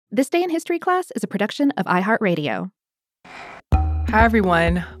This Day in History Class is a production of iHeartRadio. Hi,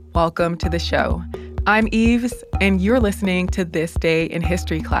 everyone. Welcome to the show. I'm Eves, and you're listening to This Day in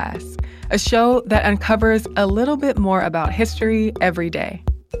History Class, a show that uncovers a little bit more about history every day.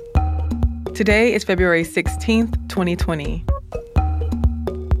 Today is February 16th, 2020.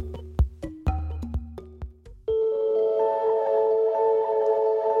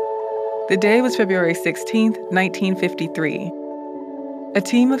 The day was February 16th, 1953. A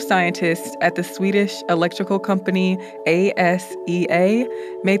team of scientists at the Swedish electrical company ASEA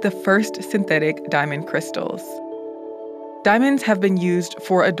made the first synthetic diamond crystals. Diamonds have been used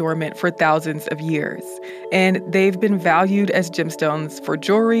for adornment for thousands of years, and they've been valued as gemstones for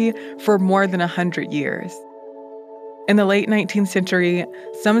jewelry for more than 100 years. In the late 19th century,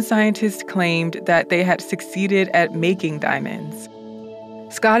 some scientists claimed that they had succeeded at making diamonds.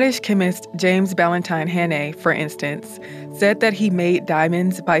 Scottish chemist James Ballantyne Haney, for instance, said that he made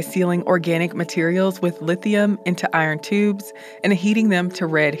diamonds by sealing organic materials with lithium into iron tubes and heating them to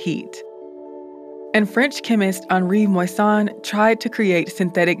red heat. And French chemist Henri Moissan tried to create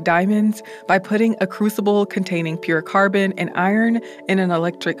synthetic diamonds by putting a crucible containing pure carbon and iron in an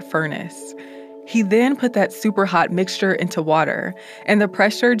electric furnace. He then put that super hot mixture into water, and the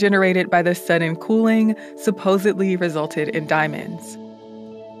pressure generated by the sudden cooling supposedly resulted in diamonds.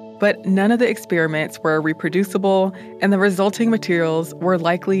 But none of the experiments were reproducible, and the resulting materials were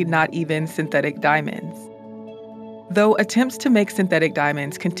likely not even synthetic diamonds. Though attempts to make synthetic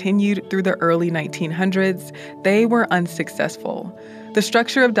diamonds continued through the early 1900s, they were unsuccessful. The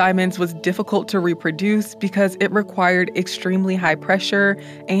structure of diamonds was difficult to reproduce because it required extremely high pressure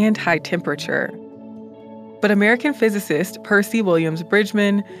and high temperature. But American physicist Percy Williams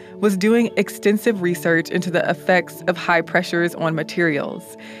Bridgman was doing extensive research into the effects of high pressures on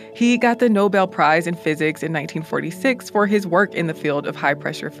materials. He got the Nobel Prize in Physics in 1946 for his work in the field of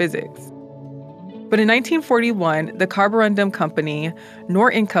high-pressure physics. But in 1941, the Carborundum Company,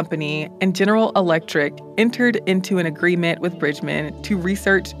 Norton Company, and General Electric entered into an agreement with Bridgman to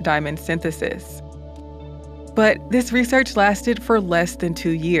research diamond synthesis. But this research lasted for less than 2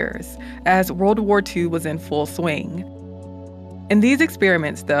 years, as World War II was in full swing. In these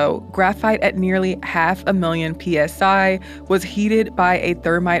experiments, though, graphite at nearly 500,000 psi was heated by a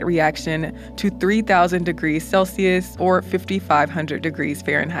thermite reaction to 3,000 degrees Celsius or 5,500 degrees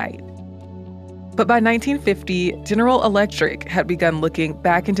Fahrenheit. But by 1950, General Electric had begun looking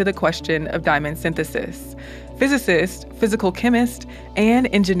back into the question of diamond synthesis. Physicists, physical chemists, and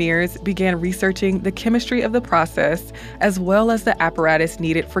engineers began researching the chemistry of the process as well as the apparatus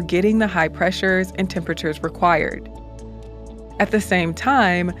needed for getting the high pressures and temperatures required. At the same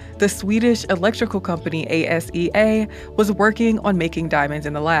time, the Swedish electrical company ASEA was working on making diamonds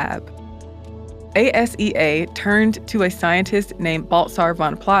in the lab. ASEA turned to a scientist named Baltzar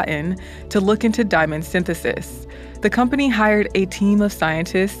von Platen to look into diamond synthesis. The company hired a team of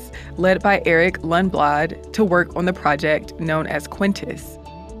scientists led by Erik Lundblad to work on the project known as Quintus.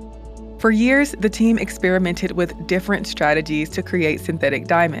 For years, the team experimented with different strategies to create synthetic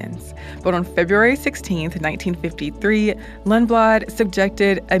diamonds. But on February 16, 1953, Lundblad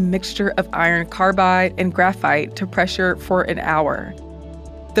subjected a mixture of iron carbide and graphite to pressure for an hour.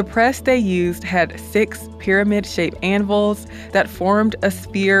 The press they used had 6 pyramid-shaped anvils that formed a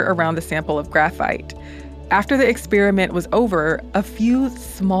sphere around the sample of graphite. After the experiment was over, a few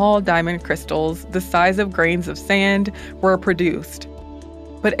small diamond crystals the size of grains of sand were produced.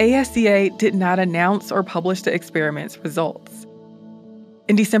 But ASEA did not announce or publish the experiment's results.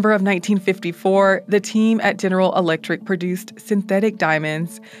 In December of 1954, the team at General Electric produced synthetic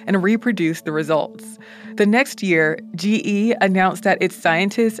diamonds and reproduced the results. The next year, GE announced that its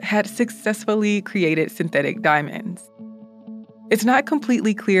scientists had successfully created synthetic diamonds. It's not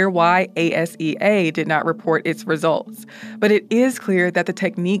completely clear why ASEA did not report its results, but it is clear that the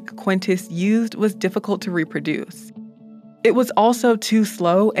technique Quintus used was difficult to reproduce. It was also too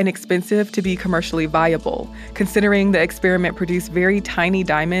slow and expensive to be commercially viable, considering the experiment produced very tiny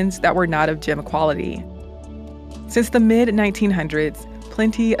diamonds that were not of gem quality. Since the mid-1900s,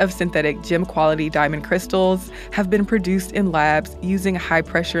 plenty of synthetic gem-quality diamond crystals have been produced in labs using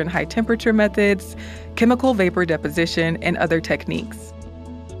high-pressure and high-temperature methods, chemical vapor deposition, and other techniques.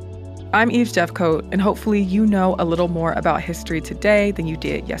 I'm Eves Jeffcoat, and hopefully you know a little more about history today than you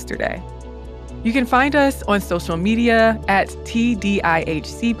did yesterday. You can find us on social media at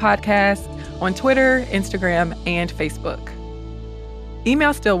TDIHC Podcast on Twitter, Instagram, and Facebook.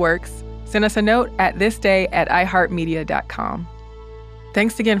 Email still works. Send us a note at thisday@iheartmedia.com.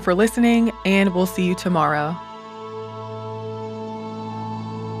 Thanks again for listening, and we'll see you tomorrow.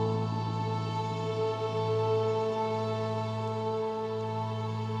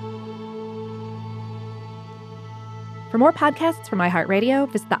 For more podcasts from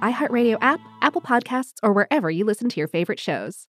iHeartRadio, visit the iHeartRadio app, Apple Podcasts, or wherever you listen to your favorite shows.